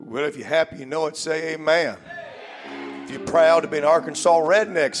Well, if you're happy, you know it, say amen. If you're proud to be an Arkansas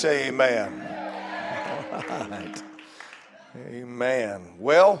redneck, say amen. All right. Amen.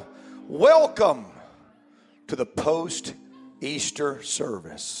 Well, welcome to the post-Easter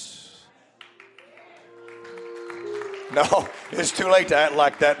service. No, it's too late to act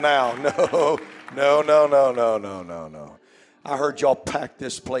like that now. No. I heard y'all pack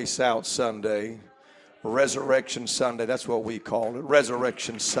this place out Sunday. Resurrection Sunday, that's what we call it.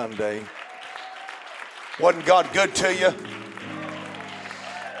 Resurrection Sunday. Wasn't God good to you?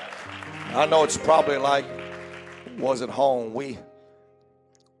 I know it's probably like was at home. We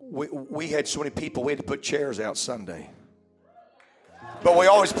had so many people, we had to put chairs out Sunday. But we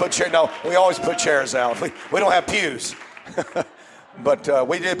always put chairs out. We don't have pews. But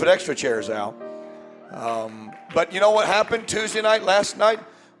we did put extra chairs out. But you know what happened Tuesday night, last night?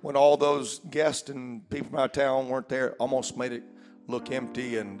 When all those guests and people from out of town weren't there, almost made it look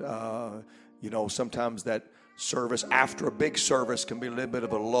empty. And, sometimes that service, after a big service, can be a little bit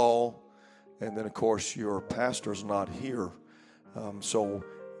of a lull. And then, of course, your pastor's not here. So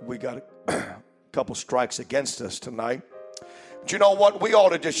we got a couple strikes against us tonight. But you know what? We ought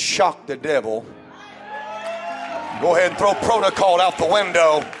to just shock the devil. Go ahead and throw protocol out the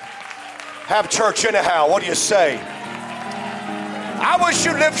window. Have church anyhow. What do you say? I wish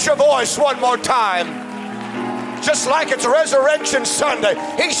you'd lift your voice one more time. Just like it's Resurrection Sunday.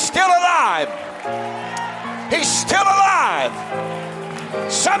 He's still alive. He's still alive.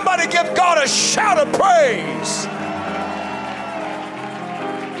 Somebody give God a shout of praise.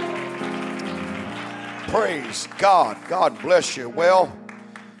 Praise God. God bless you. Well,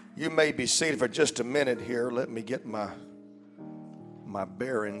 you may be seated for just a minute here. Let me get my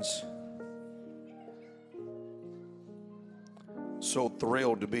bearings. So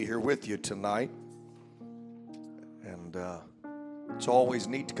thrilled to be here with you tonight. And it's always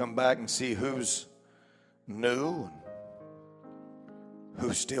neat to come back and see who's new and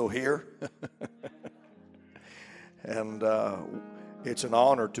who's still here. And it's an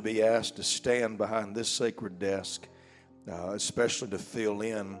honor to be asked to stand behind this sacred desk, especially to fill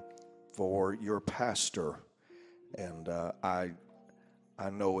in for your pastor. And I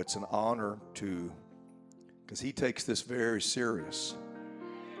know it's an honor to, because he takes this very serious.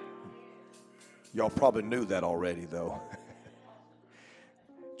 Y'all probably knew that already, though.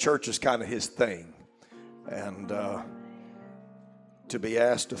 Church is kind of his thing. And to be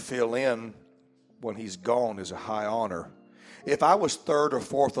asked to fill in when he's gone is a high honor. If I was third or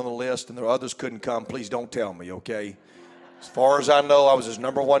fourth on the list and the others couldn't come, please don't tell me, okay? As far as I know, I was his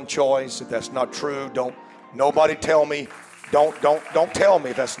number one choice. If that's not true, nobody tell me. Don't tell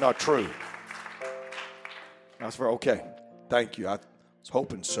me if that's not true. That's okay. Thank you. I was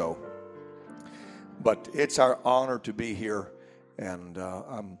hoping so. But it's our honor to be here, and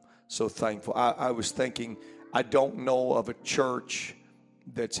I'm so thankful. I was thinking, I don't know of a church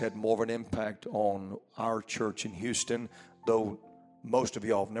that's had more of an impact on our church in Houston, though most of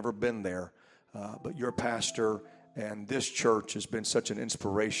y'all have never been there. But your pastor and this church has been such an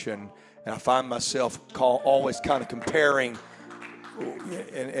inspiration, and I find myself always kind of comparing.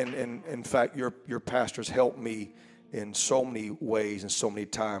 And in fact, your pastors helped me in so many ways and so many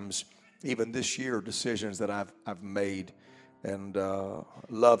times. Even this year, decisions that I've made, and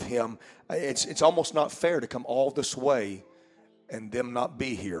love him. It's almost not fair to come all this way and them not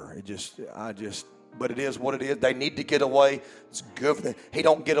be here. But it is what it is. They need to get away. It's good for them. He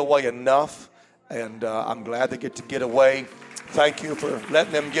don't get away enough, and I'm glad they get to get away. Thank you for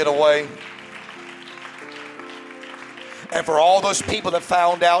letting them get away. And for all those people that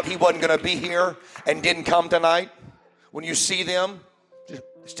found out he wasn't going to be here and didn't come tonight, when you see them, just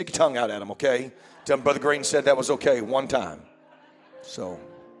stick your tongue out at them, okay? Tell them Brother Green said that was okay one time. So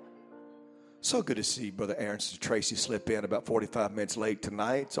good to see Brother Aaron and Tracy slip in about 45 minutes late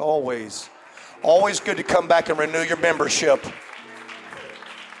tonight. It's always good to come back and renew your membership.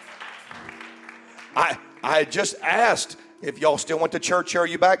 I had just asked if y'all still went to church here or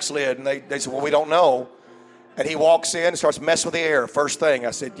you backslid, and they said, well, we don't know. And he walks in and starts messing with the air. First thing,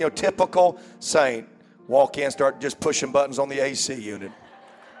 I said, typical saint. Walk in, start just pushing buttons on the AC unit.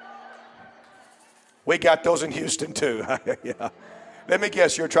 We got those in Houston too. Yeah. Let me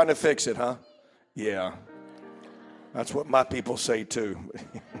guess, you're trying to fix it, huh? Yeah. That's what my people say too.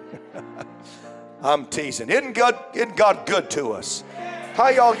 I'm teasing. Isn't God good to us? How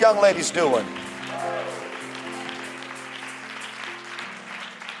y'all young ladies doing?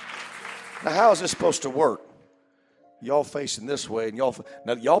 Now, how is this supposed to work? Y'all facing this way, and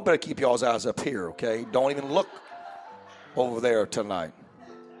y'all better keep y'all's eyes up here, okay? Don't even look over there tonight.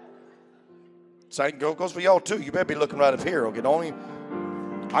 Same goes for y'all too. You better be looking right up here, okay? Don't even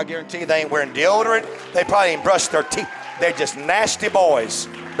I guarantee you they ain't wearing deodorant. They probably ain't brushed their teeth. They're just nasty boys.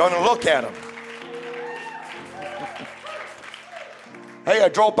 Don't even look at them. Hey, I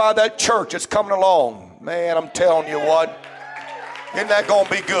drove by that church. It's coming along. Man, I'm telling you what. Isn't that going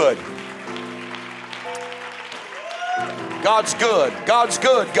to be good? God's good. God's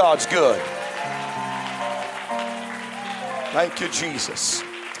good. God's good. Thank you, Jesus.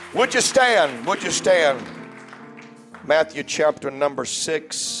 Would you stand? Would you stand? Matthew chapter number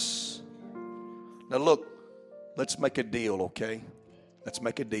 6. Now look, let's make a deal, okay? Let's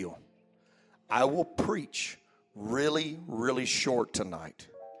make a deal. I will preach really, really short tonight.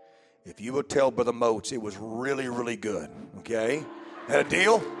 If you would tell Brother Moats it was really, really good, okay? Had a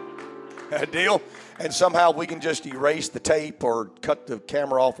deal? Had a deal? And somehow we can just erase the tape or cut the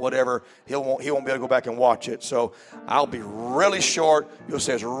camera off, whatever. He won't be able to go back and watch it. So I'll be really short. You'll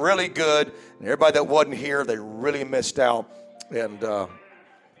say it's really good. And everybody that wasn't here, they really missed out. And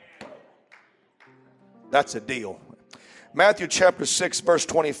that's a deal. Matthew chapter 6, verse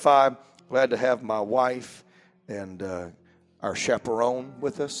 25. Glad to have my wife and our chaperone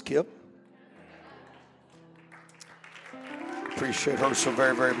with us, Kip. Appreciate her so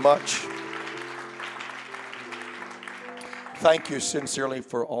very, very much. Thank you sincerely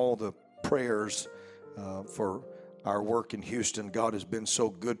for all the prayers for our work in Houston. God has been so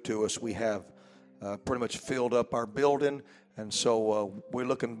good to us. We have pretty much filled up our building, and so we're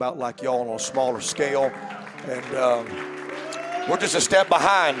looking about like y'all on a smaller scale, and we're just a step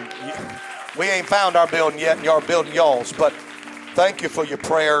behind. We ain't found our building yet, and y'all building y'all's, but thank you for your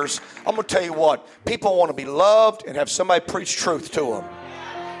prayers. I'm going to tell you what, people want to be loved and have somebody preach truth to them.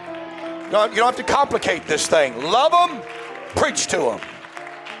 You don't have to complicate this thing. Love them. Preach to them.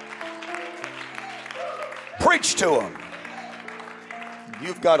 Preach to them.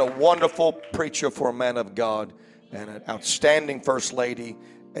 You've got a wonderful preacher for a man of God and an outstanding first lady,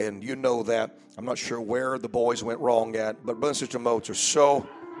 and you know that. I'm not sure where the boys went wrong at, but Brother and Sister Moats are so...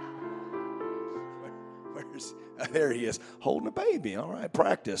 There he is, holding a baby. All right,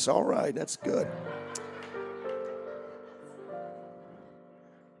 practice. All right, that's good.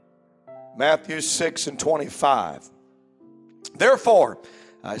 Matthew 6 and 25. Therefore,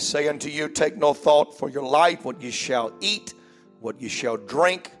 I say unto you, take no thought for your life, what you shall eat, what you shall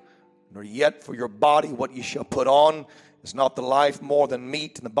drink, nor yet for your body, what you shall put on. Is not the life more than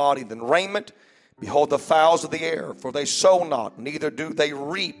meat, and the body than raiment? Behold the fowls of the air, for they sow not, neither do they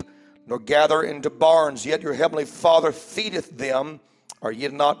reap, nor gather into barns, yet your heavenly Father feedeth them. Are ye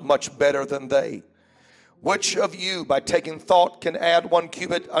not much better than they? Which of you, by taking thought, can add 1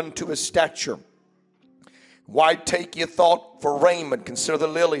 cubit unto his stature? Why take ye thought for raiment? Consider the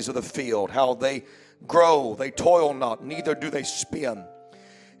lilies of the field, how they grow. They toil not, neither do they spin.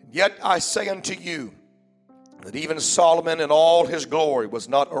 Yet I say unto you, that even Solomon in all his glory was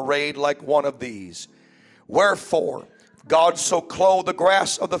not arrayed like one of these. Wherefore, God so clothed the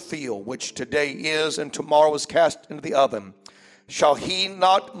grass of the field, which today is and tomorrow is cast into the oven. Shall he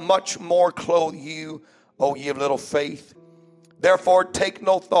not much more clothe you, O ye of little faith? Therefore take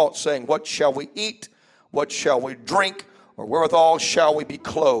no thought, saying, what shall we eat? What shall we drink? Or wherewithal shall we be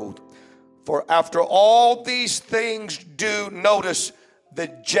clothed? For after all these things do, notice, the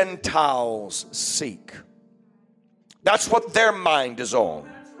Gentiles seek. That's what their mind is on.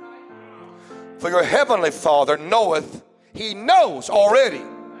 For your heavenly Father knoweth, he knows already,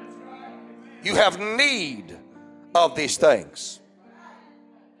 you have need of these things.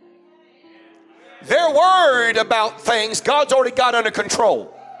 They're worried about things God's already got under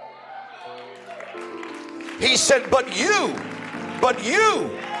control. He said, but you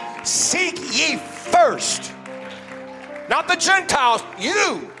seek ye first. Not the Gentiles,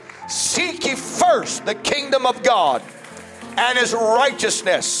 you seek ye first the kingdom of God and his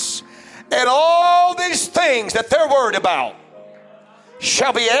righteousness. And all these things that they're worried about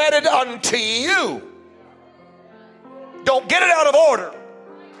shall be added unto you. Don't get it out of order.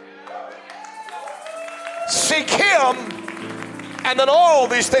 Seek him, and then all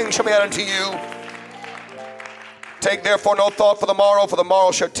these things shall be added unto you. Take therefore no thought for the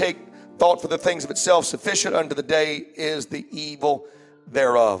morrow shall take thought for the things of itself. Sufficient unto the day is the evil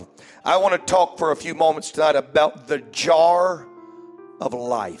thereof. I want to talk for a few moments tonight about the jar of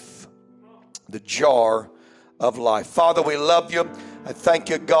life. The jar of life. Father, we love you. I thank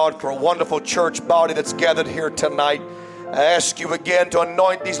you, God, for a wonderful church body that's gathered here tonight. I ask you again to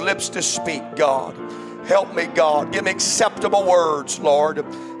anoint these lips to speak, God. Help me, God. Give me acceptable words, Lord.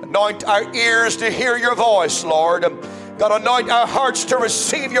 Anoint our ears to hear your voice, Lord. God, anoint our hearts to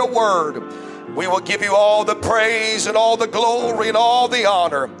receive your word. We will give you all the praise and all the glory and all the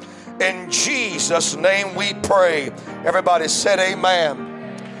honor. In Jesus' name we pray. Everybody said amen.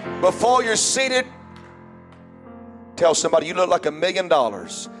 Before you're seated, tell somebody, you look like $1 million.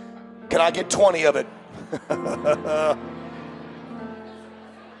 Can I get 20 of it?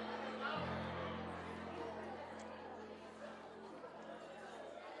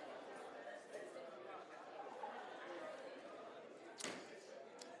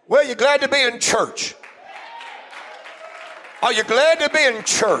 Well, you're glad to be in church. Are you glad to be in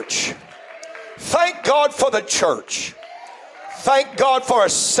church? Thank God for the church. Thank God for a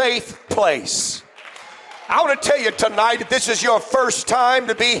safe place. I want to tell you tonight, if this is your first time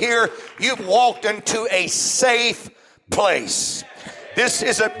to be here, you've walked into a safe place. This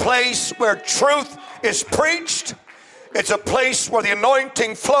is a place where truth is preached. It's a place where the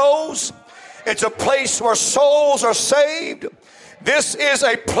anointing flows. It's a place where souls are saved. This is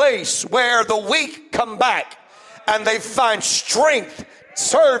a place where the weak come back and they find strength,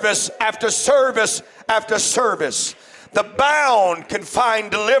 service after service after service. The bound can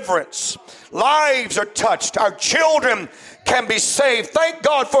find deliverance. Lives are touched. Our children can be saved. Thank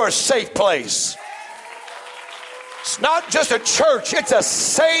God for a safe place. It's not just a church, it's a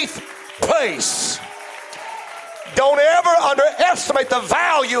safe place. Don't ever underestimate the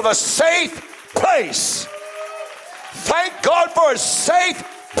value of a safe place. Thank God for a safe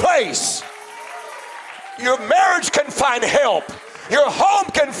place. Your marriage can find help. Your home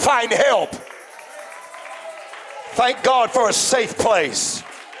can find help. Thank God for a safe place.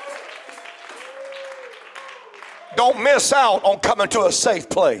 Don't miss out on coming to a safe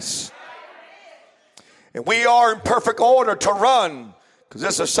place. And we are in perfect order to run because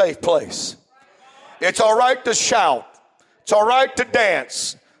it's a safe place. It's all right to shout. It's all right to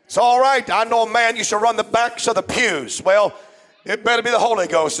dance. It's all right. I know a man used to run the backs of the pews. Well, it better be the Holy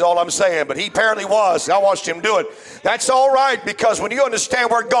Ghost is all I'm saying. But he apparently was. I watched him do it. That's all right, because when you understand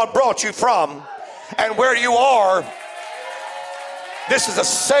where God brought you from and where you are, this is a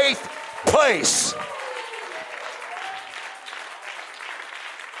safe place.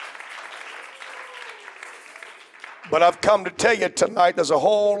 But I've come to tell you tonight, there's a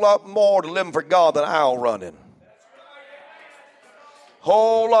whole lot more to living for God than aisle running.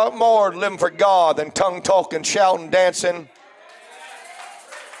 Whole lot more to living for God than tongue talking, shouting, dancing.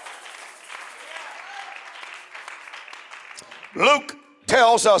 Luke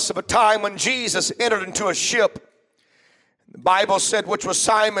tells us of a time when Jesus entered into a ship. The Bible said, which was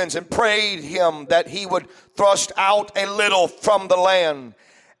Simon's, and prayed him that he would thrust out a little from the land.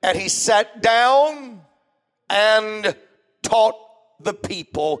 And he sat down and taught the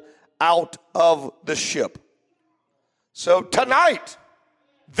people out of the ship. So tonight,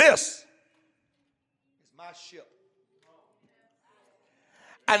 this is my ship.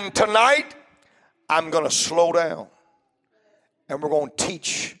 And tonight, I'm going to slow down. And we're going to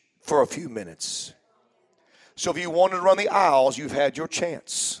teach for a few minutes. So if you wanted to run the aisles, you've had your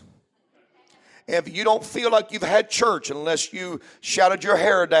chance. And if you don't feel like you've had church unless you shouted your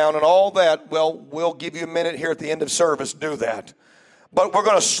hair down and all that, well, we'll give you a minute here at the end of service to do that. But we're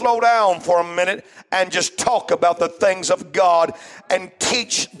going to slow down for a minute and just talk about the things of God and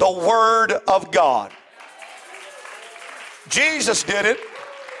teach the Word of God. Jesus did it.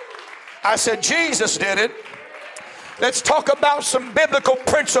 I said Jesus did it. Let's talk about some biblical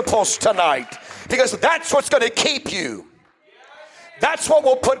principles tonight, because that's what's going to keep you. That's what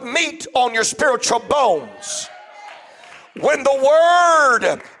will put meat on your spiritual bones. When the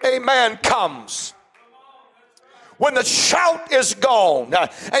Word, amen, comes. When the shout is gone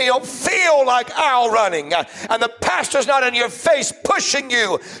and you don't feel like aisle running and the pastor's not in your face pushing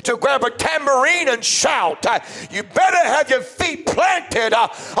you to grab a tambourine and shout, you better have your feet planted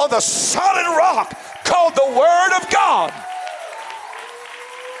on the solid rock called the Word of God.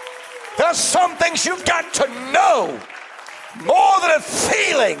 There's some things you've got to know. More than a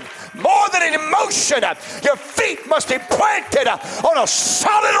feeling, more than an emotion, your feet must be planted on a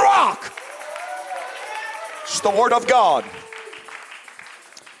solid rock. It's the Word of God.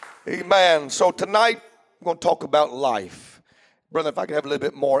 Amen. So tonight, we're going to talk about life. Brother, if I could have a little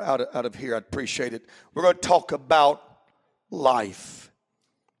bit more out of here, I'd appreciate it. We're going to talk about life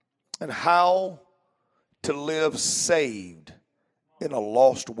and how to live saved in a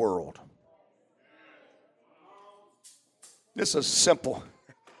lost world. This is simple.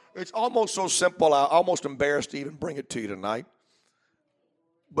 It's almost so simple, I'm almost embarrassed to even bring it to you tonight.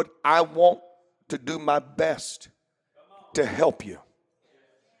 But I want to do my best to help you.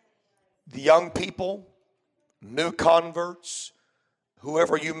 The young people, new converts,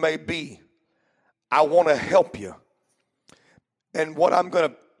 whoever you may be, I want to help you. And what I'm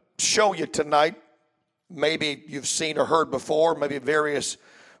going to show you tonight, maybe you've seen or heard before, maybe various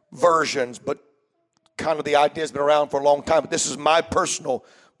versions, but kind of the idea has been around for a long time. But this is my personal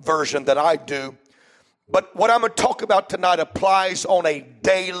version that I do. But what I'm going to talk about tonight applies on a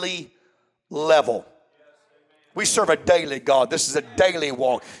daily level. We serve a daily God. This is a daily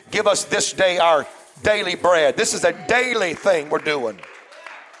walk. Give us this day our daily bread. This is a daily thing we're doing.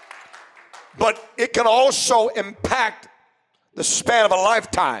 But it can also impact the span of a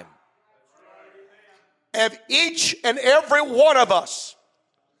lifetime. If each and every one of us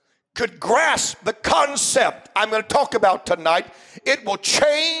could grasp the concept I'm going to talk about tonight, it will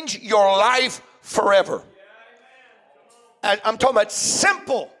change your life forever. And I'm talking about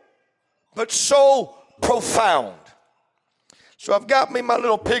simple, but so profound. So I've got me my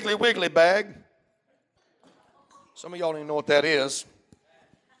little Piggly Wiggly bag. Some of y'all don't even know what that is.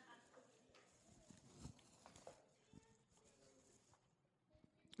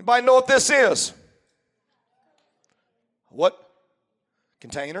 Anybody know what this is? What?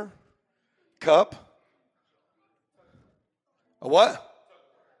 Container? Cup? A what?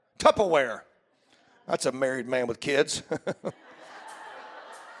 Tupperware. That's a married man with kids.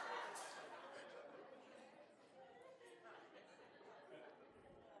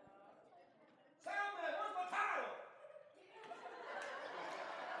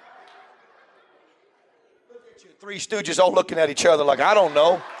 Three Stooges all looking at each other like, I don't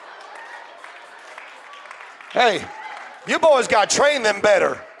know. Hey, you boys got to train them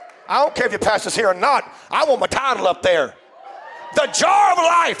better. I don't care if your pastor's here or not. I want my title up there. The jar of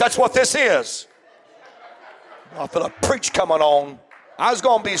life. That's what this is. I feel a preach coming on. I was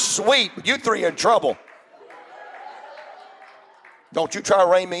going to be sweet, but you three are in trouble. Don't you try to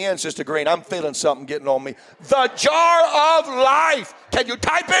rein me in, Sister Green. I'm feeling something getting on me. The jar of life. Can you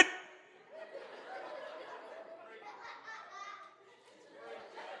type it?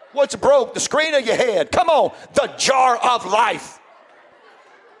 What's broke? The screen of your head. Come on. The jar of life.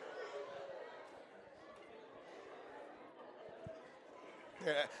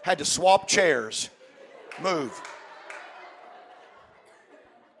 Had to swap chairs. Move.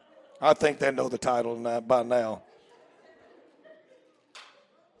 I think they know the title by now.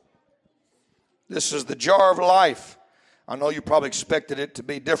 This is the jar of life. I know you probably expected it to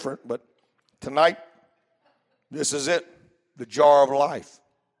be different, but tonight, this is it. The jar of life.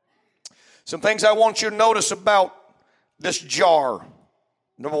 Some things I want you to notice about this jar.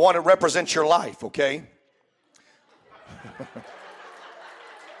 Number one, it represents your life, okay?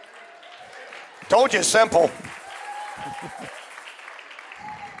 Told you it's simple.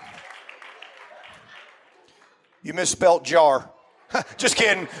 You misspelled jar. Just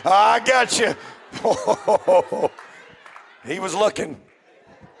kidding. I got you. He was looking.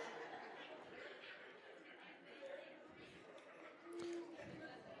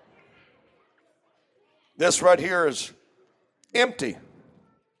 This right here is empty. Kind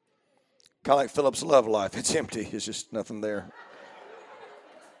of like Philip's love life. It's empty. It's just nothing there.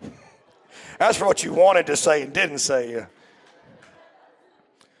 That's for what you wanted to say and didn't say.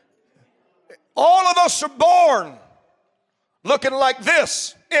 All of us are born looking like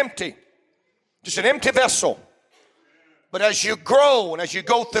this, empty. Just an empty vessel. But as you grow and as you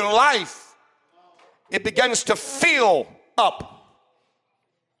go through life, it begins to fill up.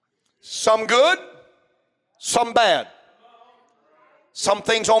 Some good, some bad. Some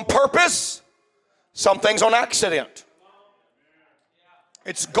things on purpose, some things on accident.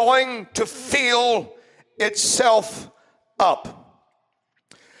 It's going to fill itself up.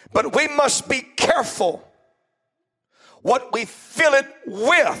 But we must be careful what we fill it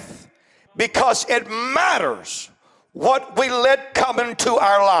with, because it matters what we let come into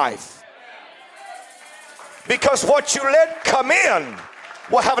our life. Because what you let come in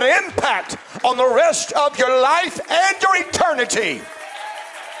will have an impact on the rest of your life and your eternity.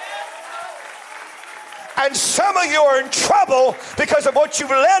 And some of you are in trouble because of what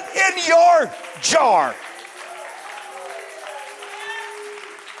you've let in your jar.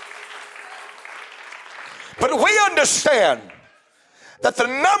 But we understand that the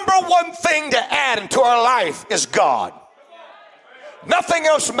number one thing to add into our life is God. Nothing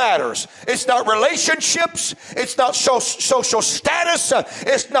else matters. It's not relationships. It's not social status.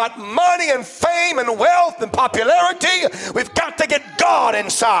 It's not money and fame and wealth and popularity. We've got to get God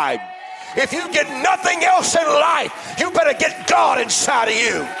inside. If you get nothing else in life, you better get God inside of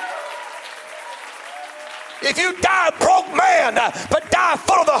you. If you die a broke man, but die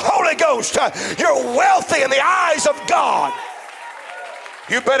full of the Holy Ghost, you're wealthy in the eyes of God.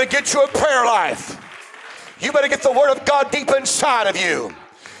 You better get you a prayer life. You better get the Word of God deep inside of you.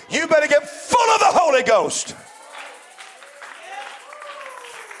 You better get full of the Holy Ghost.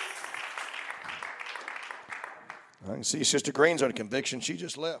 I can see Sister Green's on conviction. She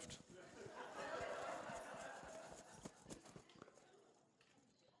just left.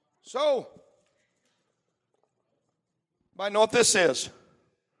 So, anybody know what this is?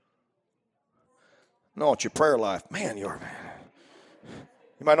 No, it's your prayer life. Man, you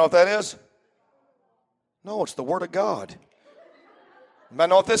might know what that is? No, it's the Word of God. You might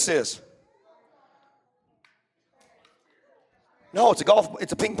know what this is? No,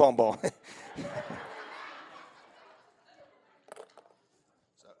 it's a ping pong ball.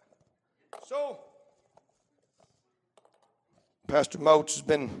 So, Pastor Moats has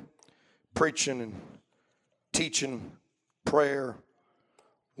been preaching and teaching prayer,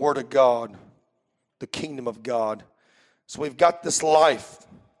 Word of God, the kingdom of God. So we've got this life.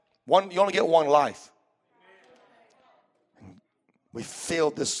 You only get one life. We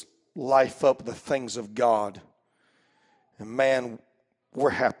filled this life up with the things of God. And man,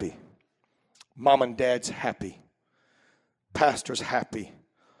 we're happy. Mom and dad's happy. Pastor's happy.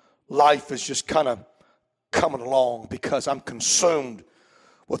 Life is just kind of coming along because I'm consumed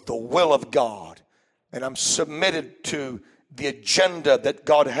with the will of God. And I'm submitted to the agenda that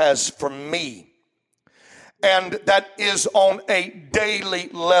God has for me. And that is on a daily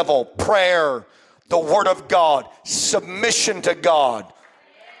level. Prayer, the Word of God, submission to God.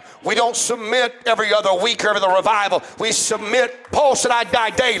 We don't submit every other week or every other revival. We submit. Paul said, I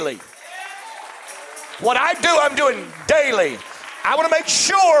die daily. What I do, I'm doing daily. I want to make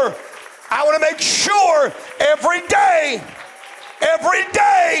sure every day,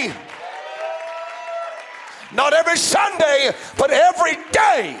 not every Sunday, but every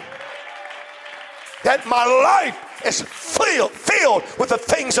day, that my life is filled with the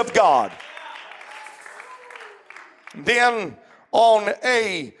things of God. Then on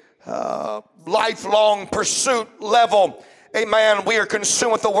a lifelong pursuit level, amen, we are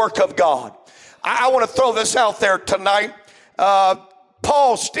consumed with the work of God. I want to throw this out there tonight.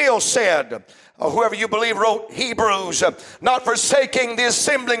 Paul still said, whoever you believe wrote Hebrews, not forsaking the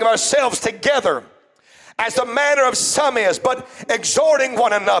assembling of ourselves together, as the manner of some is, but exhorting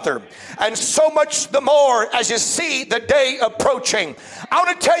one another, and so much the more as you see the day approaching. I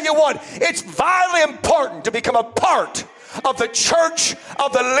want to tell you what, it's vitally important to become a part of the church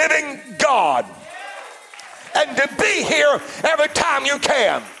of the living God, and to be here every time you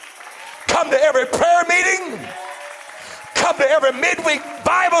can. Come to every prayer meeting, come to every midweek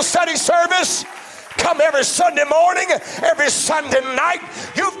Bible study service, come every Sunday morning, every Sunday night.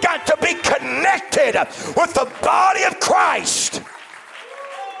 You've got to be connected with the body of Christ.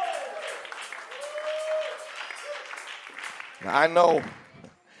 Now,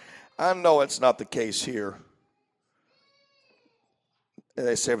 I know it's not the case here.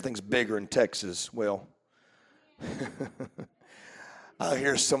 They say everything's bigger in Texas. Well, I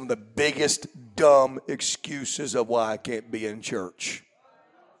hear some of the biggest dumb excuses of why I can't be in church.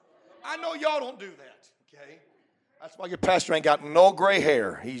 I know y'all don't do that, okay? That's why your pastor ain't got no gray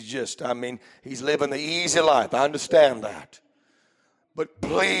hair. He's living the easy life. I understand that. But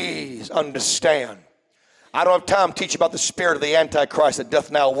please understand, I don't have time to teach about the spirit of the Antichrist that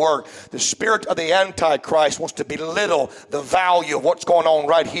doth now work. The spirit of the Antichrist wants to belittle the value of what's going on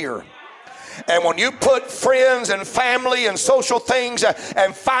right here. And when you put friends and family and social things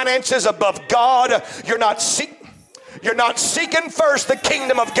and finances above God, you're not seeking first the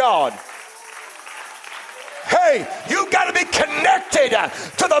kingdom of God. Hey, you got to be connected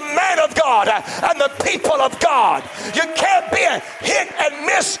to the man of God and the people of God. You can't be a hit and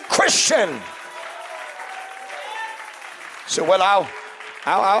miss Christian. So, well,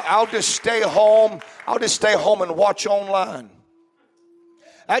 I'll just stay home. I'll just stay home and watch online.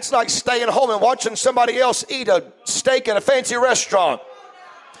 That's like staying home and watching somebody else eat a steak in a fancy restaurant.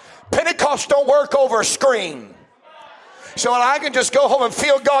 Pentecost don't work over a screen. So I can just go home and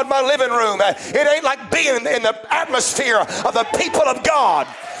feel God in my living room. It ain't like being in the atmosphere of the people of God.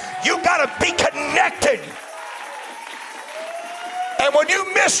 You got to be connected. And when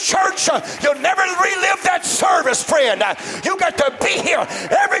you miss church, you'll never relive that service, friend. You got to be here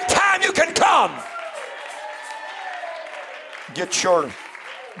every time you can come. Get your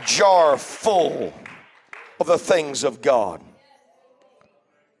jar full of the things of God.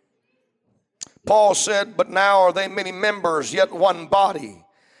 Paul said, but now are they many members, yet one body.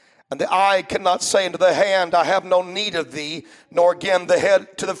 And the eye cannot say unto the hand, I have no need of thee, nor again the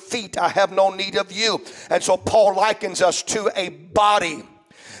head to the feet, I have no need of you. And so Paul likens us to a body.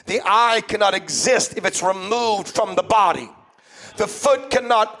 The eye cannot exist if it's removed from the body. The foot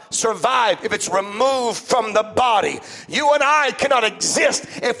cannot survive if it's removed from the body. You and I cannot exist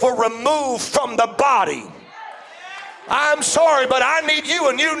if we're removed from the body. I'm sorry, but I need you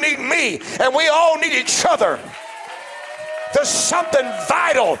and you need me, and we all need each other. There's something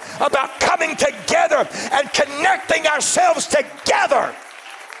vital about coming together and connecting ourselves together.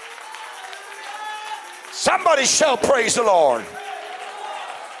 Somebody shout praise the Lord.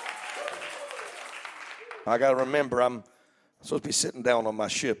 I got to remember I'm supposed to be sitting down on my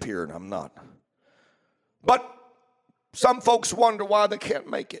ship here, and I'm not. But some folks wonder why they can't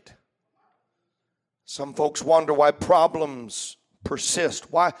make it. Some folks wonder why problems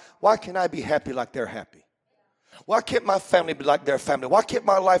persist. Why can't I be happy like they're happy? Why can't my family be like their family? Why can't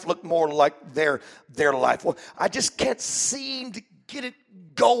my life look more like their life? Well, I just can't seem to get it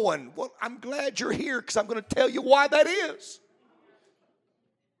going. Well, I'm glad you're here because I'm going to tell you why that is.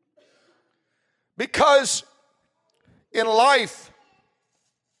 Because in life,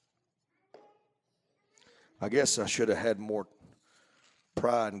 I guess I should have had more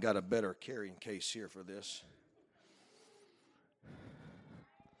pride and got a better carrying case here for this.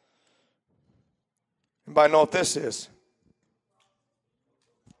 Anybody know what this is?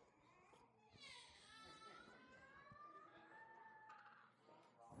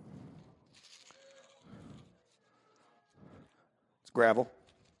 It's gravel,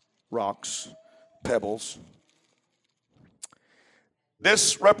 rocks, pebbles.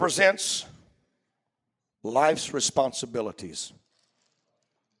 This represents life's responsibilities.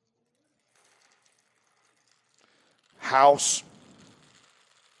 House,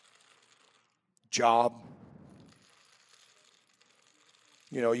 job.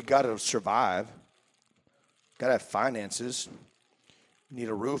 You know, you got to survive. Got to have finances. You need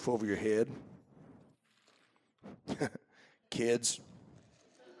a roof over your head. Kids.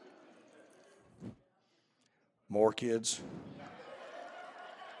 More kids.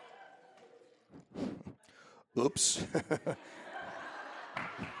 Oops.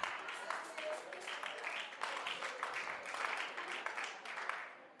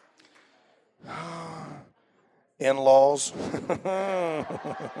 In-laws.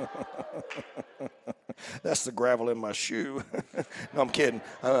 That's the gravel in my shoe. No, I'm kidding.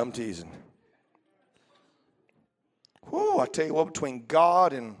 I'm teasing. Whoa, I tell you what, between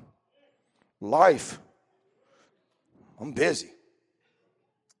God and life, I'm busy.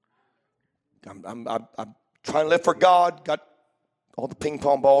 I'm trying to live for God. Got all the ping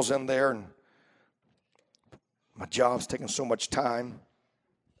pong balls in there, and my job's taking so much time.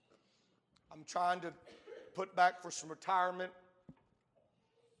 I'm trying to put back for some retirement.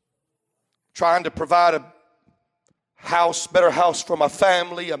 Trying to provide a house, better house for my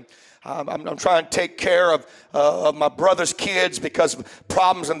family. I'm trying to take care of my brother's kids because of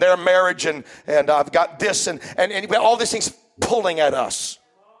problems in their marriage, and I've got this and all these things pulling at us.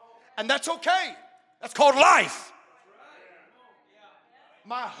 And that's okay. That's called life.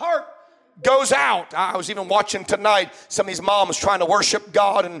 My heart goes out. I was even watching tonight some of these moms trying to worship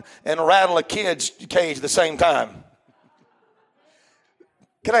God and rattle a kid's cage at the same time.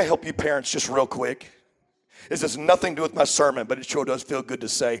 Can I help you parents just real quick? This has nothing to do with my sermon, but it sure does feel good to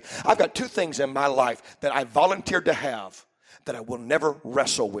say. I've got two things in my life that I volunteered to have that I will never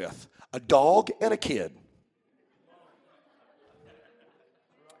wrestle with: a dog and a kid.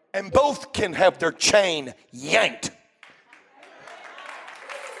 And both can have their chain yanked.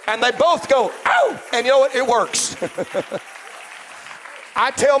 And they both go, ow! And you know what? It works. I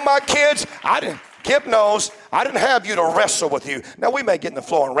tell my kids, Kip knows, I didn't have you to wrestle with you. Now, we may get in the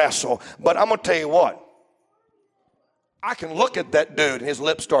floor and wrestle, but I'm going to tell you what. I can look at that dude and his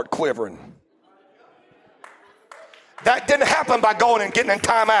lips start quivering. That didn't happen by going and getting in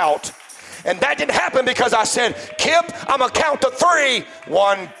timeout. And that didn't happen because I said, Kip, I'm going to count to 3.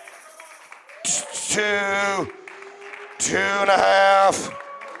 1, 2, 2.5,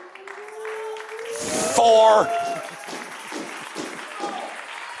 4.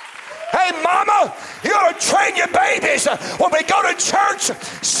 Hey, mama, you ought to train your babies. When we go to church,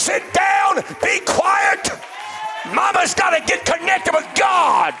 sit down, be quiet. Mama's got to get connected with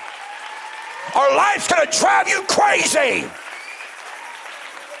God. Our life's going to drive you crazy.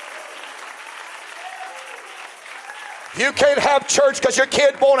 If you can't have church because your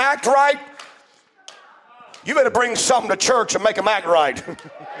kid won't act right, you better bring something to church and make them act right.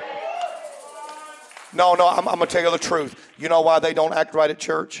 No, I'm going to tell you the truth. You know why they don't act right at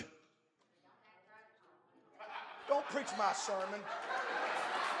church? Don't preach my sermon.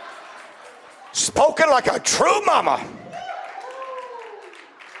 Spoken like a true mama.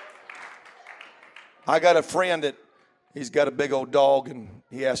 I got a friend that he's got a big old dog, and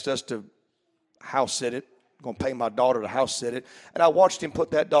he asked us to house sit it. I'm going to pay my daughter to house sit it. And I watched him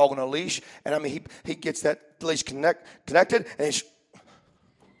put that dog on a leash, and I mean, he gets that leash connected, and he's,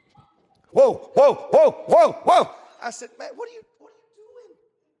 whoa. I said, man, what are you doing?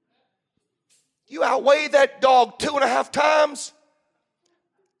 You outweigh that dog 2.5 times?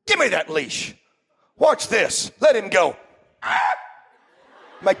 Give me that leash. Watch this. Let him go.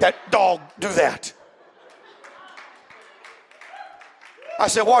 Make that dog do that. I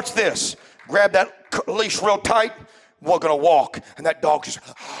said, watch this. Grab that leash real tight. We're going to walk. And that dog just,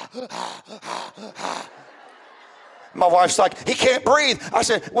 my wife's like, he can't breathe. I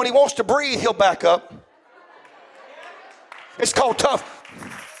said, when he wants to breathe, he'll back up. It's called tough.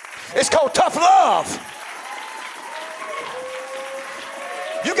 It's called tough love.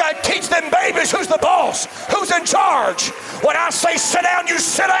 You got to teach them babies who's the boss, who's in charge. When I say sit down, you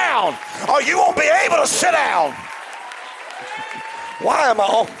sit down, or you won't be able to sit down. Why am I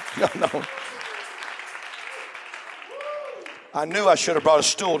on? No. I knew I should have brought a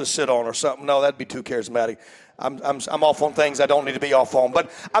stool to sit on or something. No, that'd be too charismatic. I'm off on things I don't need to be off on.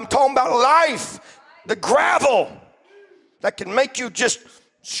 But I'm talking about life, the gravel that can make you just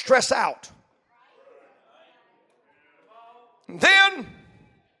stress out. And then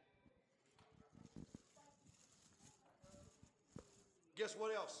guess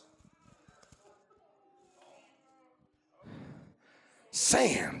what else?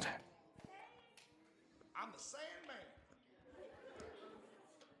 Sand. I'm the sand man.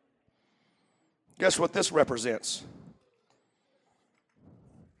 Guess what this represents?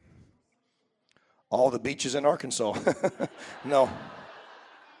 All the beaches in Arkansas. No.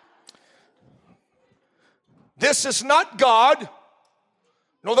 This is not God,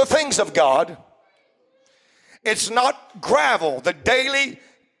 nor the things of God. It's not gravel. The daily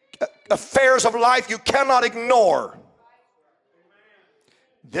affairs of life you cannot ignore.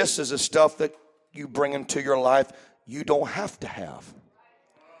 This is the stuff that you bring into your life you don't have to have.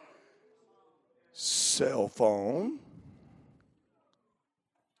 Cell phone.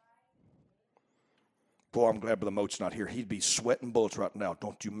 Boy, I'm glad Brother Moat's not here. He'd be sweating bullets right now.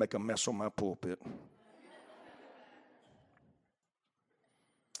 Don't you make a mess on my pulpit.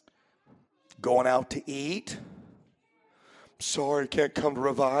 Going out to eat. Sorry, can't come to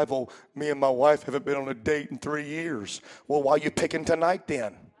revival. Me and my wife haven't been on a date in 3 years. Well, why are you picking tonight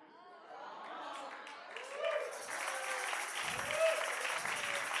then?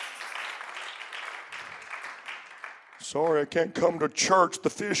 Sorry, I can't come to church. The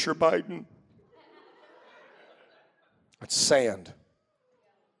fish are biting. It's sand.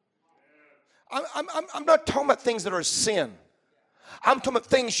 I'm not talking about things that are sin. I'm talking about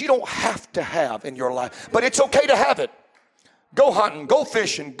things you don't have to have in your life, but it's okay to have it. Go hunting, go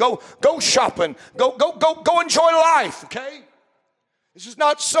fishing, go shopping, go enjoy life, okay? This is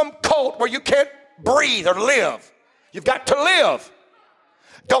not some cult where you can't breathe or live. You've got to live.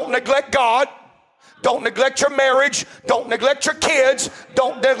 Don't neglect God. Don't neglect your marriage. Don't neglect your kids.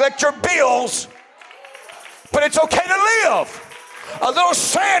 Don't neglect your bills. But it's okay to live. A little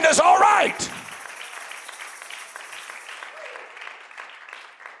sand is all right.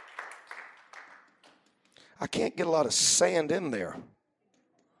 I can't get a lot of sand in there.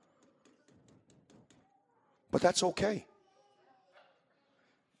 But that's okay.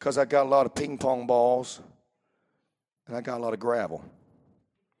 Because I got a lot of ping pong balls and I got a lot of gravel.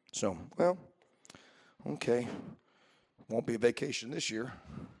 So, well, okay. Won't be a vacation this year.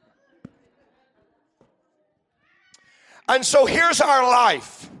 And so here's our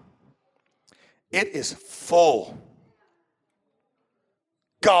life. It is full.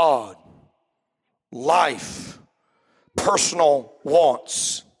 God, life, personal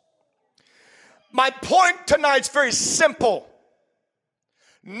wants. My point tonight's very simple.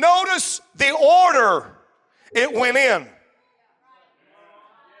 Notice the order it went in.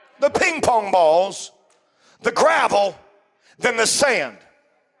 The ping pong balls, the gravel, then the sand.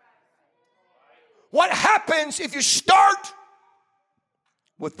 What happens if you start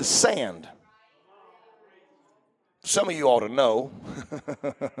with the sand? Some of you ought to know.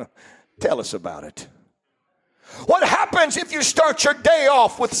 Tell us about it. What happens if you start your day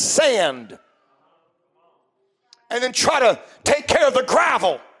off with sand and then try to take care of the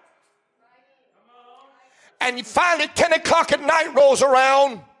gravel? And you finally 10 o'clock at night rolls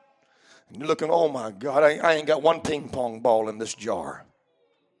around and you're looking, oh my God, I ain't got one ping pong ball in this jar.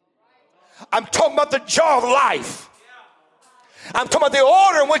 I'm talking about the jar of life. I'm talking about the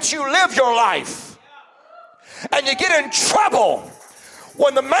order in which you live your life. And you get in trouble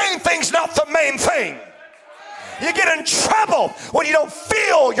when the main thing's not the main thing. You get in trouble when you don't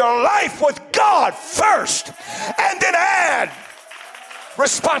fill your life with God first and then add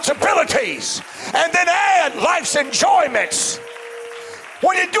responsibilities and then add life's enjoyments.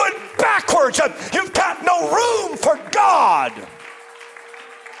 When you do it backwards, you've got no room for God.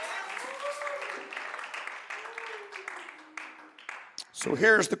 So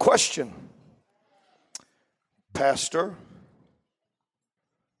here's the question, Pastor.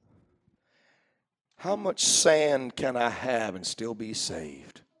 How much sand can I have and still be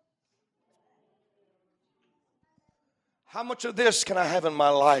saved? How much of this can I have in my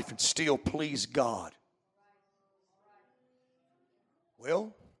life and still please God?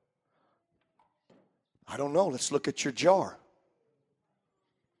 Well, I don't know. Let's look at your jar.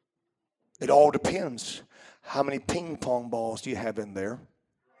 It all depends. How many ping pong balls do you have in there?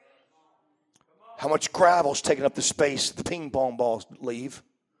 How much gravel's taking up the space the ping pong balls leave?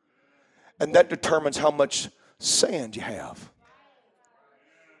 And that determines how much sand you have.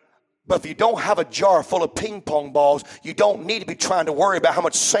 But if you don't have a jar full of ping pong balls, you don't need to be trying to worry about how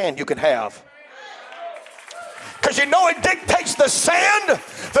much sand you can have. Because you know it dictates the sand,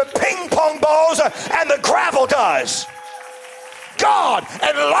 the ping pong balls, and the gravel does. God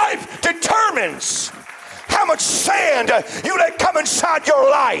and life determines how much sand you let come inside your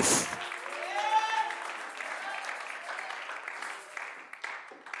life.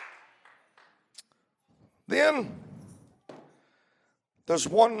 Then there's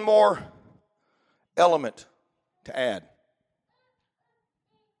one more element to add,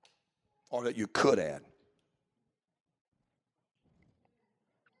 or that you could add.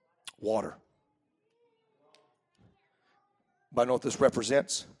 Water. But I know what this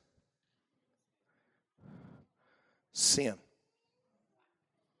represents. Sin.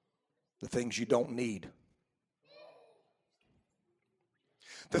 The things you don't need.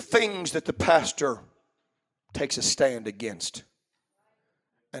 The things that the pastor takes a stand against.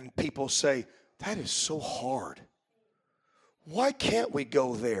 And people say, that is so hard. Why can't we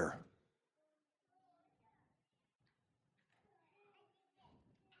go there?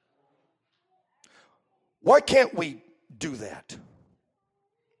 Why can't we do that?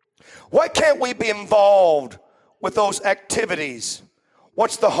 Why can't we be involved with those activities?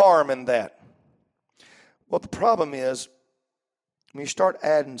 What's the harm in that? Well, the problem is when you start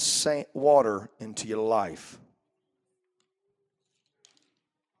adding water into your life,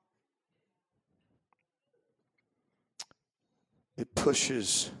 it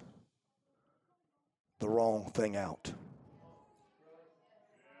pushes the wrong thing out.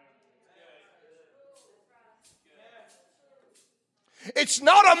 It's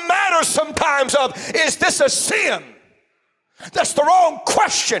not a matter sometimes of, is this a sin? That's the wrong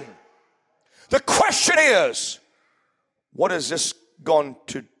question. The question is, what is this going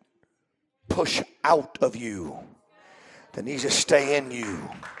to push out of you that needs to stay in you?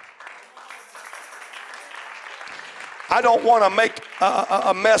 I don't want to make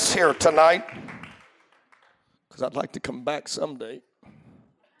a mess here tonight, because I'd like to come back someday.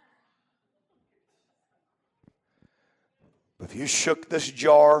 If you shook this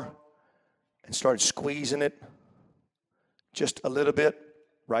jar and started squeezing it just a little bit,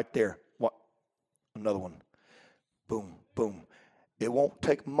 right there, what? Another one. Boom, boom. It won't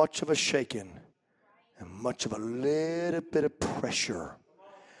take much of a shaking and much of a little bit of pressure.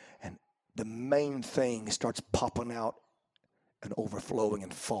 And the main thing starts popping out and overflowing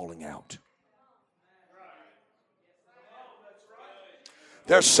and falling out.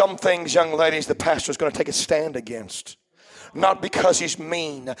 There's some things, young ladies, the pastor's going to take a stand against. Not because he's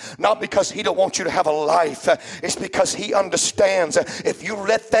mean, not because he don't want you to have a life. It's because he understands if you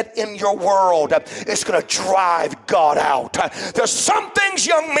let that in your world, it's going to drive God out. There's some things,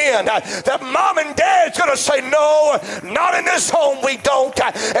 young men, that mom and dad's going to say, no, not in this home we don't.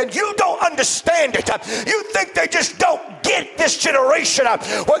 And you don't understand it. You think they just don't get this generation.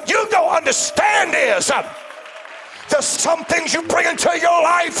 What you don't understand is there's some things you bring into your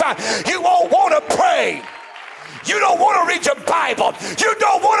life you won't want to pray. You don't want to read your Bible. You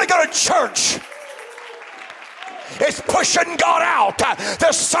don't want to go to church. It's pushing God out.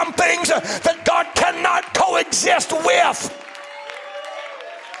 There's some things that God cannot coexist with.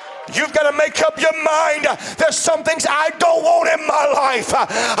 You've got to make up your mind. There's some things I don't want in my life.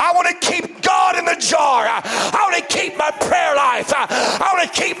 I want to keep God in the jar. I want to keep my prayer life. I want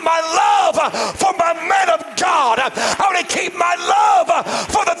to keep my love for my man of God. I want to keep my love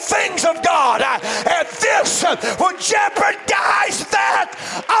for the things of God. And this will jeopardize that.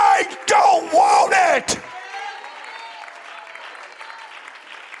 I don't want it.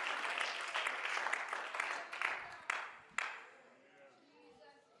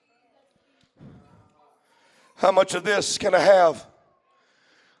 How much of this can I have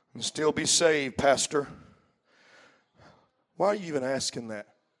and still be saved, Pastor? Why are you even asking that?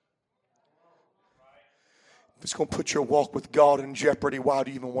 If it's going to put your walk with God in jeopardy, why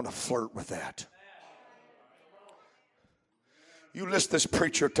do you even want to flirt with that? You listen to this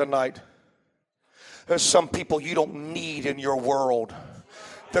preacher tonight. There's some people you don't need in your world.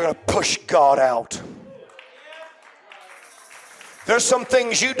 They're going to push God out. There's some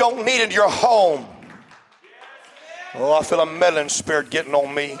things you don't need in your home. Oh, I feel a meddling spirit getting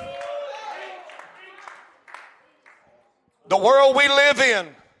on me. The world we live in.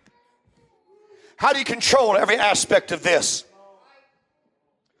 How do you control every aspect of this?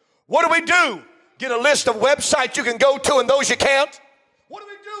 What do we do? Get a list of websites you can go to and those you can't? What do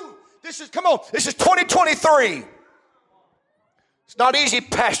we do? This is 2023. It's not easy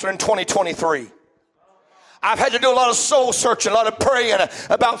pastoring in 2023. I've had to do a lot of soul searching, a lot of praying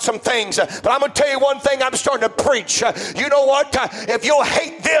about some things. But I'm going to tell you one thing, I'm starting to preach. You know what? If you'll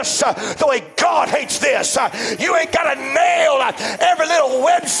hate this the way God hates this, you ain't got to nail every little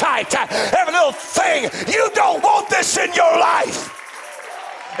website, every little thing. You don't want this in your life.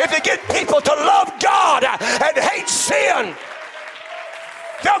 If you get people to love God and hate sin,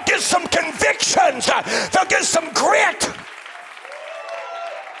 they'll get some convictions. They'll get some grit.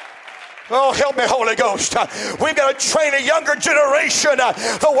 Oh, help me, Holy Ghost. We've got to train a younger generation.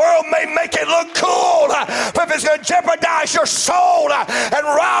 The world may make it look cool, but if it's going to jeopardize your soul and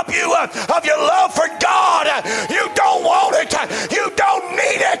rob you of your love for God, you don't want it. You don't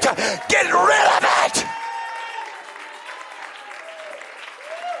need it. Get rid of it.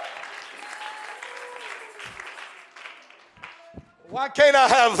 Why can't I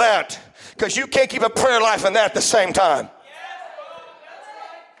have that? Because you can't keep a prayer life and that at the same time.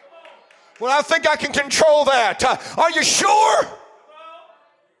 Well, I think I can control that. Are you sure?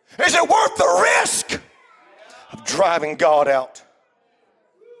 Is it worth the risk of driving God out?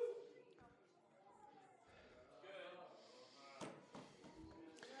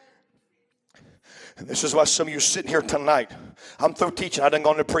 And this is why some of you are sitting here tonight. I'm through teaching. I done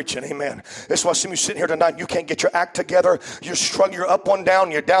gone to preaching. Amen. This is why some of you sitting here tonight. You can't get your act together. You're struggling. You're up one down.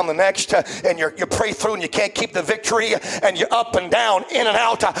 You're down the next. And you pray through and you can't keep the victory. And you're up and down, in and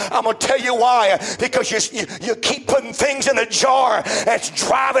out. I'm going to tell you why. Because you keep putting things in the jar. It's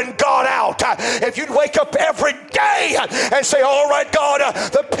driving God out. If you'd wake up every day and say, all right, God,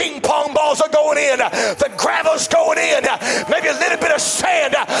 the ping pong balls are going in. The gravel's going in. Maybe a little bit of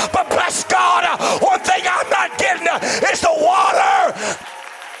sand. But bless God, one thing I'm not getting is the water.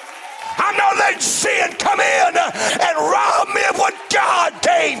 I'm not letting sin come in and rob me of what God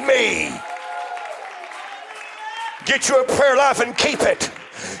gave me. Get you a prayer life and keep it.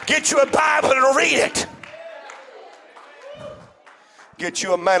 Get you a Bible and read it. Get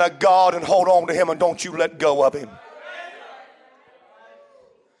you a man of God and hold on to him and don't you let go of him.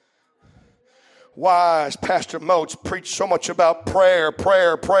 Why has Pastor Moats preached so much about prayer?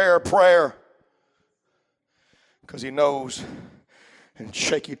 Because he knows in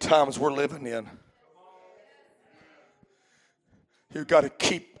shaky times we're living in, you've got to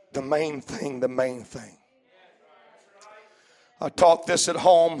keep the main thing the main thing. I taught this at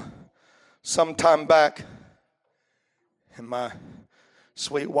home some time back, and my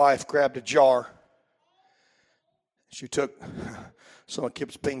sweet wife grabbed a jar. She took some of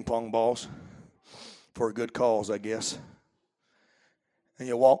Kip's ping pong balls for a good cause, I guess. And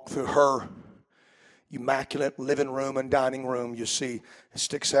you walk through her immaculate living room and dining room, you see it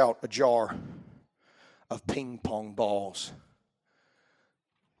sticks out a jar of ping pong balls.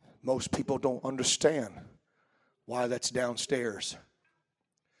 Most people don't understand why that's downstairs.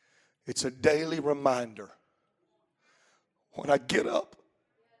 It's a daily reminder when I get up,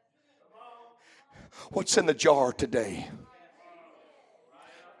 what's in the jar today?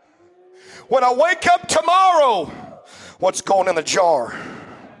 When I wake up tomorrow, what's going in the jar?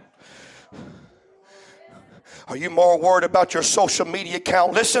 Are you more worried about your social media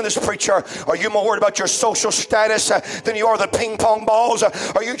account? Listen to this, preacher. Are you more worried about your social status than you are the ping pong balls?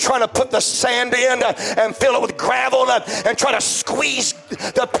 Are you trying to put the sand in and fill it with gravel and try to squeeze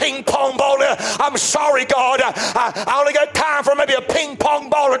the ping pong ball in? I'm sorry, God. I only got time for maybe a ping pong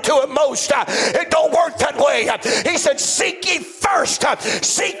ball or two at most. It don't work that way. He said, seek ye first.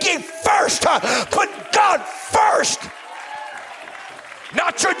 Seek ye first. Put God first.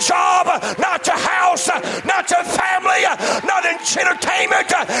 Not your job, not your house, not your family, not in entertainment.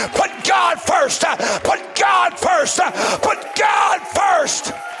 Put God first. Put God first. Put God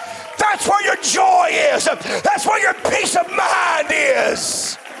first. That's where your joy is. That's where your peace of mind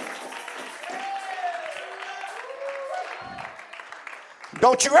is.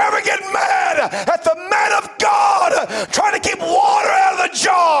 Don't you ever get mad at the man of God trying to keep water out of the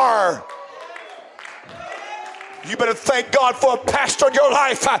jar. You better thank God for a pastor in your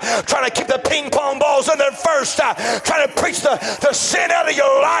life trying to keep the ping pong balls in there first, trying to preach the sin out of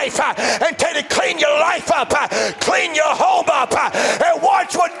your life and tell you to clean your life up, clean your home up, and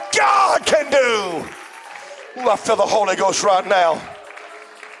watch what God can do. Ooh, I feel the Holy Ghost right now.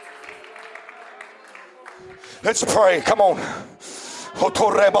 Let's pray. Come on.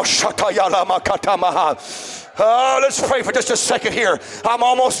 Let's pray for just a second here. I'm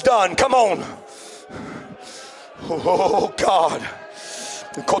almost done. Come on. Oh God.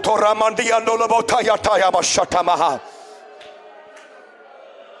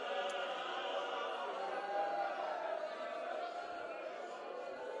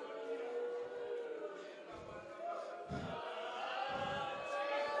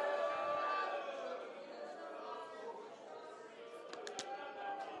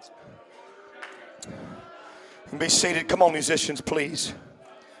 Be seated. Come on, musicians, please.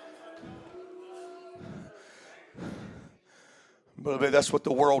 But that's what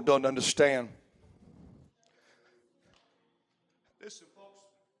the world doesn't understand. Listen, folks,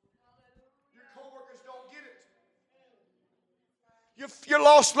 your coworkers don't get it. Your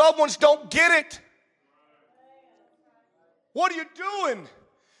lost loved ones don't get it. What are you doing?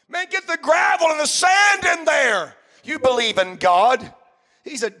 Man, get the gravel and the sand in there. You believe in God.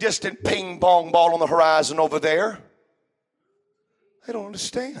 He's a distant ping pong ball on the horizon over there. They don't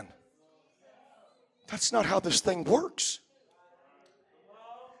understand. That's not how this thing works.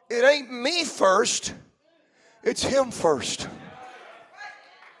 It ain't me first. It's him first.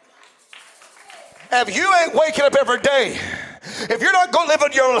 If you ain't waking up every day, if you're not going to live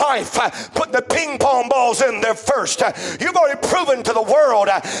in your life putting the ping pong balls in there first, you've already proven to the world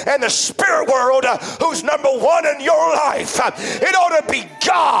and the spirit world who's number one in your life. It ought to be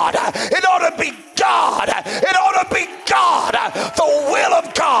God. It ought to be God. It ought to be God. The will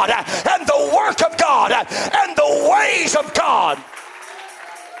of God and the work of God and the ways of God.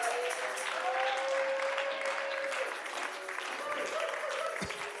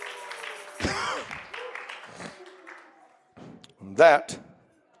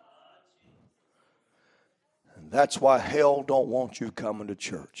 That's why hell don't want you coming to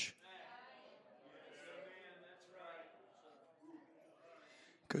church.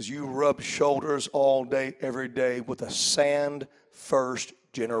 Because you rub shoulders all day, every day with a sand first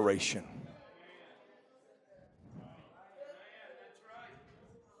generation.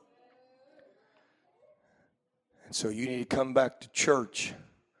 And so you need to come back to church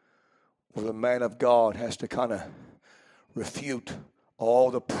where the man of God has to kind of refute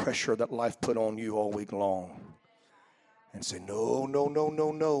all the pressure that life put on you all week long and say, no, no, no,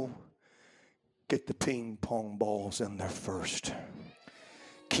 no, no. Get the ping pong balls in there first.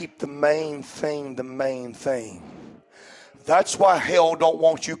 Keep the main thing the main thing. That's why hell don't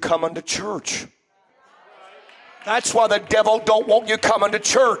want you coming to church. That's why the devil don't want you coming to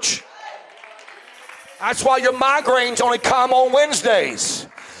church. That's why your migraines only come on Wednesdays.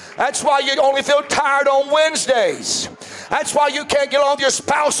 That's why you only feel tired on Wednesdays. That's why you can't get along with your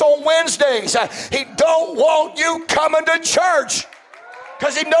spouse on Wednesdays. He don't want you coming to church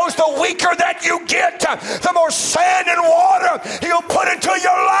because he knows the weaker that you get, the more sand and water he'll put into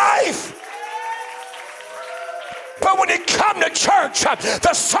your life. But when you come to church,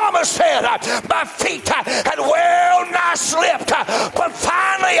 the psalmist said, my feet had well nigh slipped, but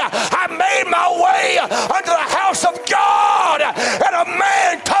finally I made my way unto the house of God, and a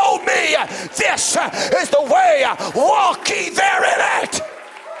man told me, this is the way, walk ye therein it.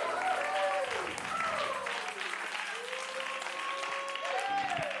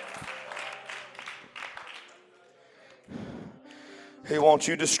 He wants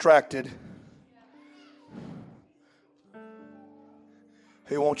you distracted.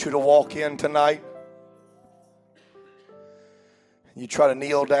 He wants you to walk in tonight. You try to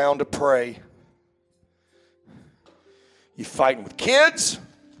kneel down to pray. You fighting with kids.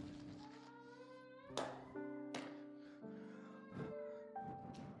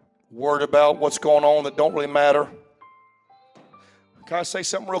 Worried about what's going on that don't really matter. Can I say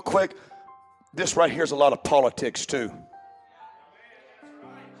something real quick? This right here is a lot of politics too.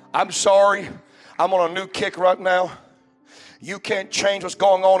 I'm sorry. I'm on a new kick right now. You can't change what's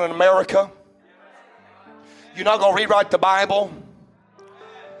going on in America. You're not going to rewrite the Bible.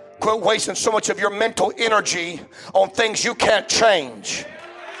 Quit wasting so much of your mental energy on things you can't change.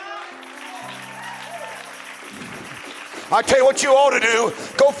 I tell you what you ought to do.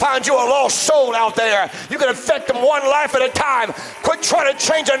 Go find you a lost soul out there. You can affect them one life at a time. Quit trying to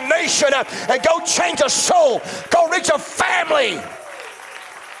change a nation and go change a soul. Go reach a family.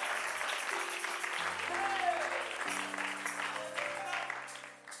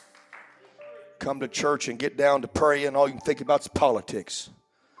 Come to church and get down to pray, and all you can think about is politics.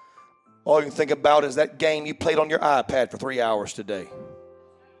 All you can think about is that game you played on your iPad for 3 hours today.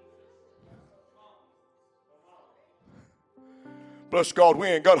 Bless God, we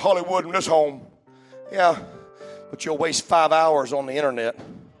ain't got Hollywood in this home. Yeah, but you'll waste 5 hours on the internet.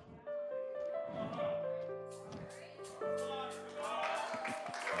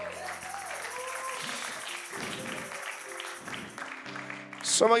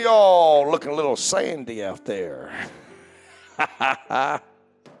 Some of y'all looking a little sandy out there. But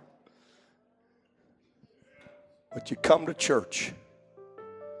you come to church,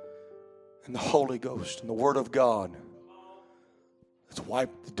 and the Holy Ghost and the Word of God, let's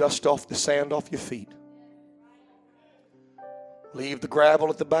wipe the dust off, the sand off your feet. Leave the gravel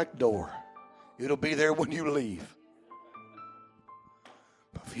at the back door. It'll be there when you leave.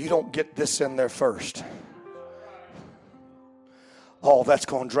 But if you don't get this in there first, oh, that's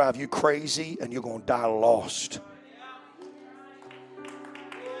going to drive you crazy and you're going to die lost.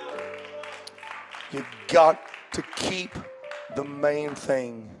 You got to keep the main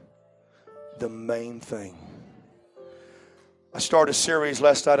thing the main thing. I started a series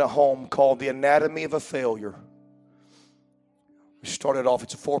last night at home called The Anatomy of a Failure. We started off,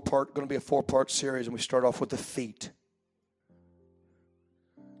 it's going to be a four-part series, and we start off with the feet.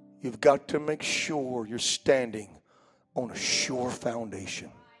 You've got to make sure you're standing on a sure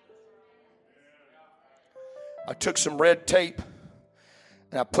foundation. I took some red tape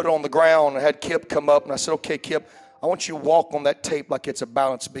and I put it on the ground. I had Kip come up and I said, okay, Kip, I want you to walk on that tape like it's a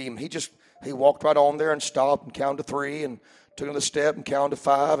balance beam. He walked right on there and stopped and counted to 3 and took another step and counted to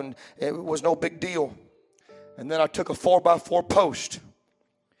 5, and it was no big deal. And then I took a 4x4 post,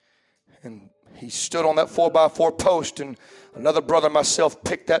 and he stood on that 4x4 post, and another brother and myself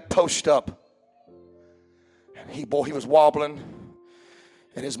picked that post up. And he was wobbling,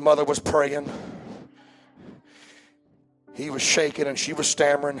 and his mother was praying. He was shaking, and she was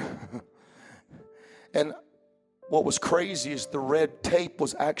stammering. And what was crazy is the red tape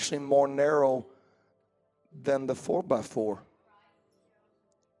was actually more narrow than the 4x4.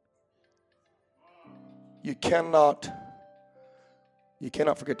 You cannot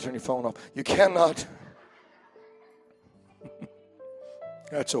forget to turn your phone off. You cannot.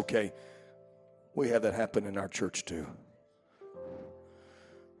 That's okay. We have that happen in our church too.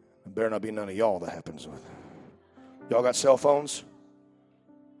 There better not be none of y'all that happens with. Y'all got cell phones?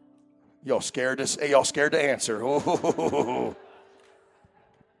 Y'all scared to answer. Ooh. Did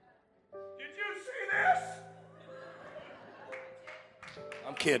you see this?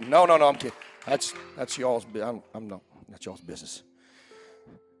 I'm kidding. No, I'm kidding. That's y'all's. I'm not. That's y'all's business.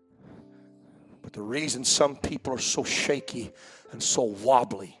 But the reason some people are so shaky and so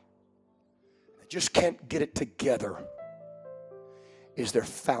wobbly, they just can't get it together, is there's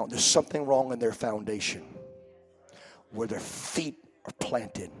something wrong in their foundation, where their feet are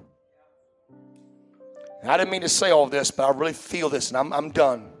planted. And I didn't mean to say all this, but I really feel this, and I'm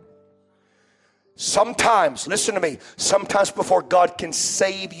done. Sometimes, listen to me, sometimes before God can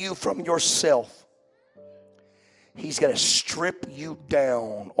save you from yourself, He's got to strip you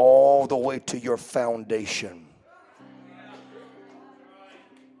down all the way to your foundation.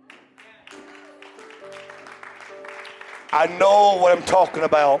 I know what I'm talking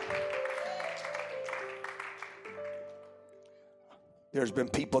about. There's been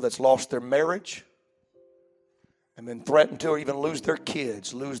people that's lost their marriage and been threatened to, or even lose their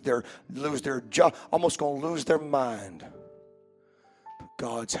kids, lose their job, almost going to lose their mind. But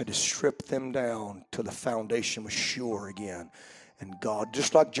God's had to strip them down till the foundation was sure again. And God,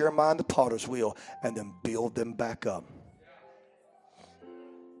 just like Jeremiah and the potter's wheel, and then build them back up.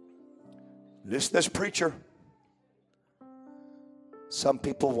 Listen to this preacher. Some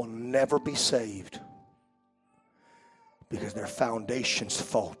people will never be saved because their foundation's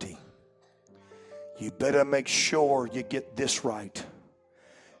faulty. You better make sure you get this right.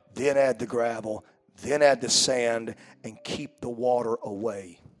 Then add the gravel, then add the sand, and keep the water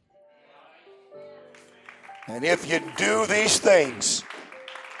away. And if you do these things,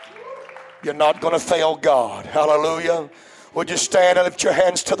 you're not going to fail God. Hallelujah. Would you stand and lift your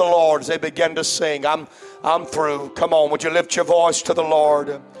hands to the Lord as they begin to sing? I'm through. Come on, would you lift your voice to the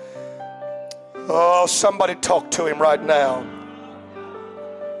Lord? Oh, somebody talk to Him right now.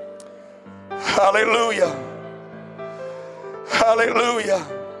 Hallelujah. Hallelujah.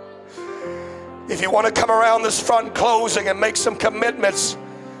 If you want to come around this front closing and make some commitments,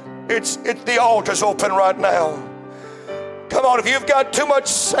 the altar's open right now. Come on, if you've got too much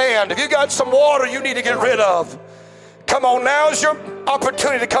sand, if you've got some water you need to get rid of, come on, now's your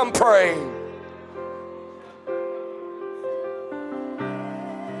opportunity to come pray.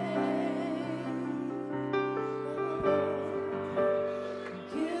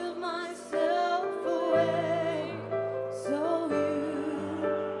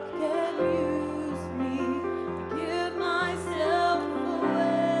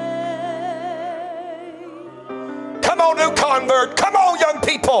 Convert. Come on, young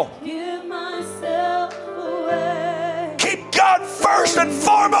people. Give myself away. Keep God first and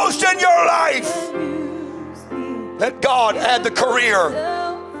foremost in your life. Let God add the career.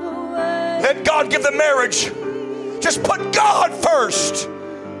 let God give the marriage. Just put God first.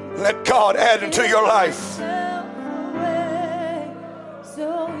 Let God add into your life.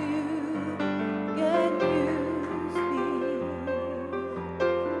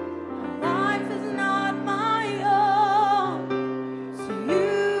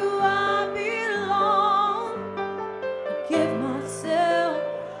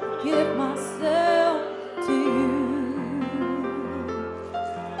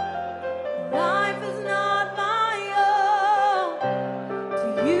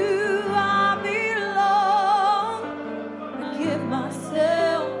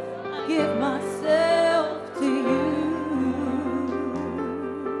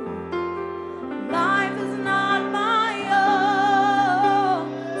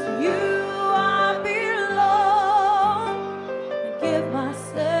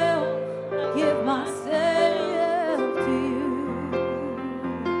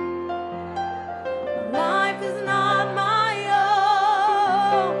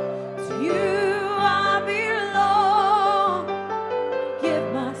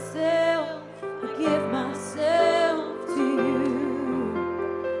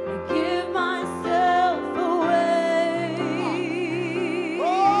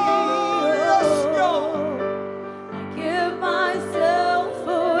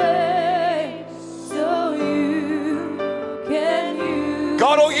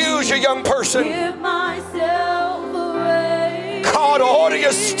 God will use you, young person. God will order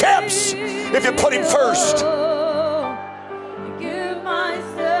your steps if you put Him first.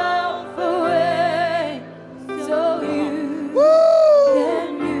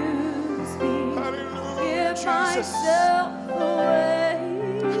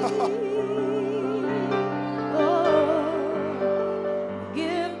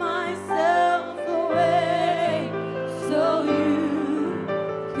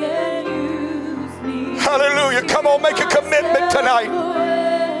 Hallelujah. Come on, make a commitment tonight.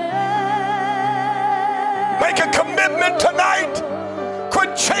 Make a commitment tonight.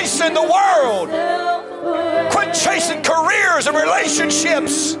 Quit chasing the world. Quit chasing careers and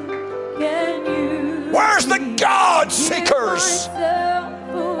relationships. Where's the God seekers?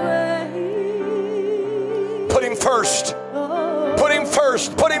 Put Him first. Put Him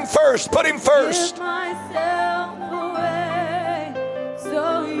first. Put Him first. Put Him first.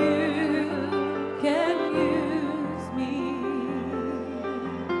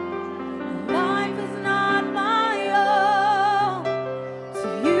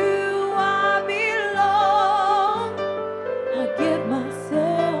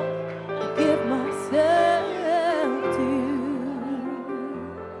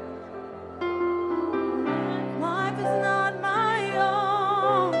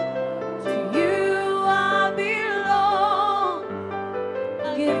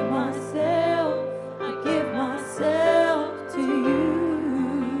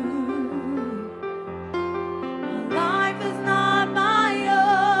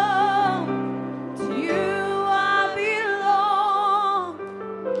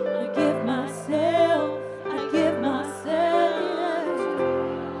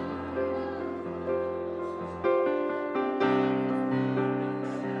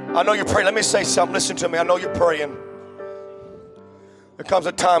 I know you're praying. Let me say something. Listen to me. I know you're praying. There comes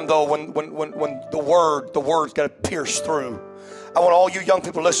a time, though, when the word's got to pierce through. I want all you young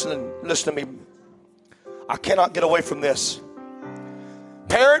people listen to me. I cannot get away from this.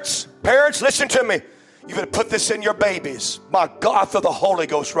 Parents, listen to me. You've got to put this in your babies. My God, I feel the Holy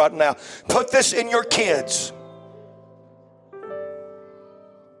Ghost right now. Put this in your kids.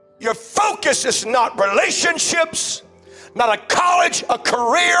 Your focus is not relationships, not a college, a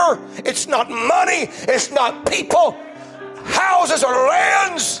career. It's not money. It's not people, houses, or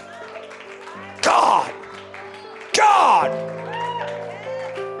lands. God.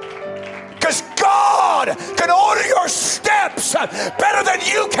 Because God can order your steps better than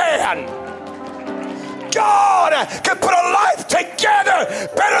you can. God can put a life together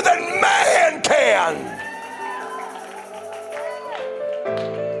better than man can.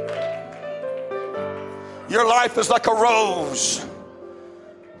 Your life is like a rose.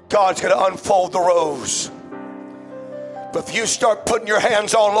 God's going to unfold the rose. But if you start putting your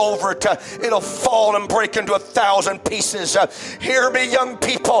hands all over it, it'll fall and break into 1,000 pieces. Hear me, young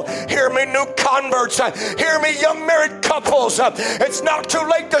people. Hear me, new converts. Hear me, young married couples. It's not too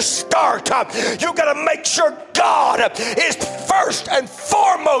late to start. You got to make sure God is first and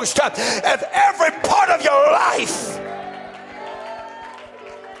foremost of every part of your life.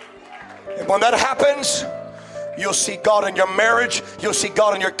 And when that happens, you'll see God in your marriage. You'll see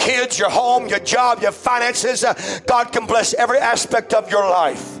God in your kids, your home, your job, your finances. God can bless every aspect of your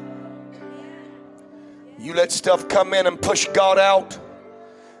life. You let stuff come in and push God out,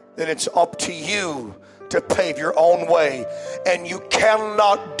 then it's up to you to pave your own way. And you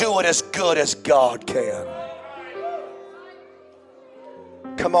cannot do it as good as God can.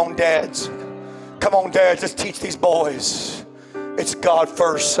 Come on, dads. Come on, dads. Let's teach these boys. It's God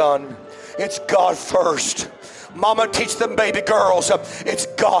first, son. It's God first. Mama, teach them baby girls. It's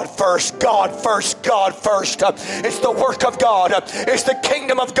God first, God first, God first. It's the work of God. It's the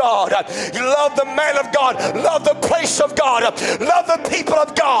kingdom of God. You love the man of God. Love the place of God. Love the people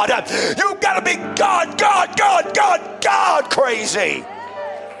of God. You got to be God, God, God, God, God crazy.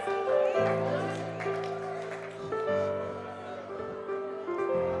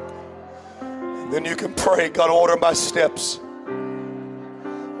 And then you can pray, God, order my steps.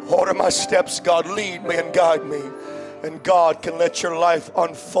 Order my steps, God. Lead me and guide me. And God can let your life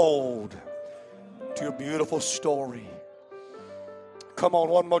unfold to a beautiful story. Come on,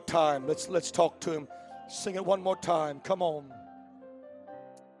 one more time. Let's talk to him. Sing it one more time. Come on.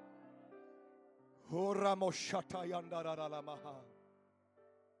 Come on.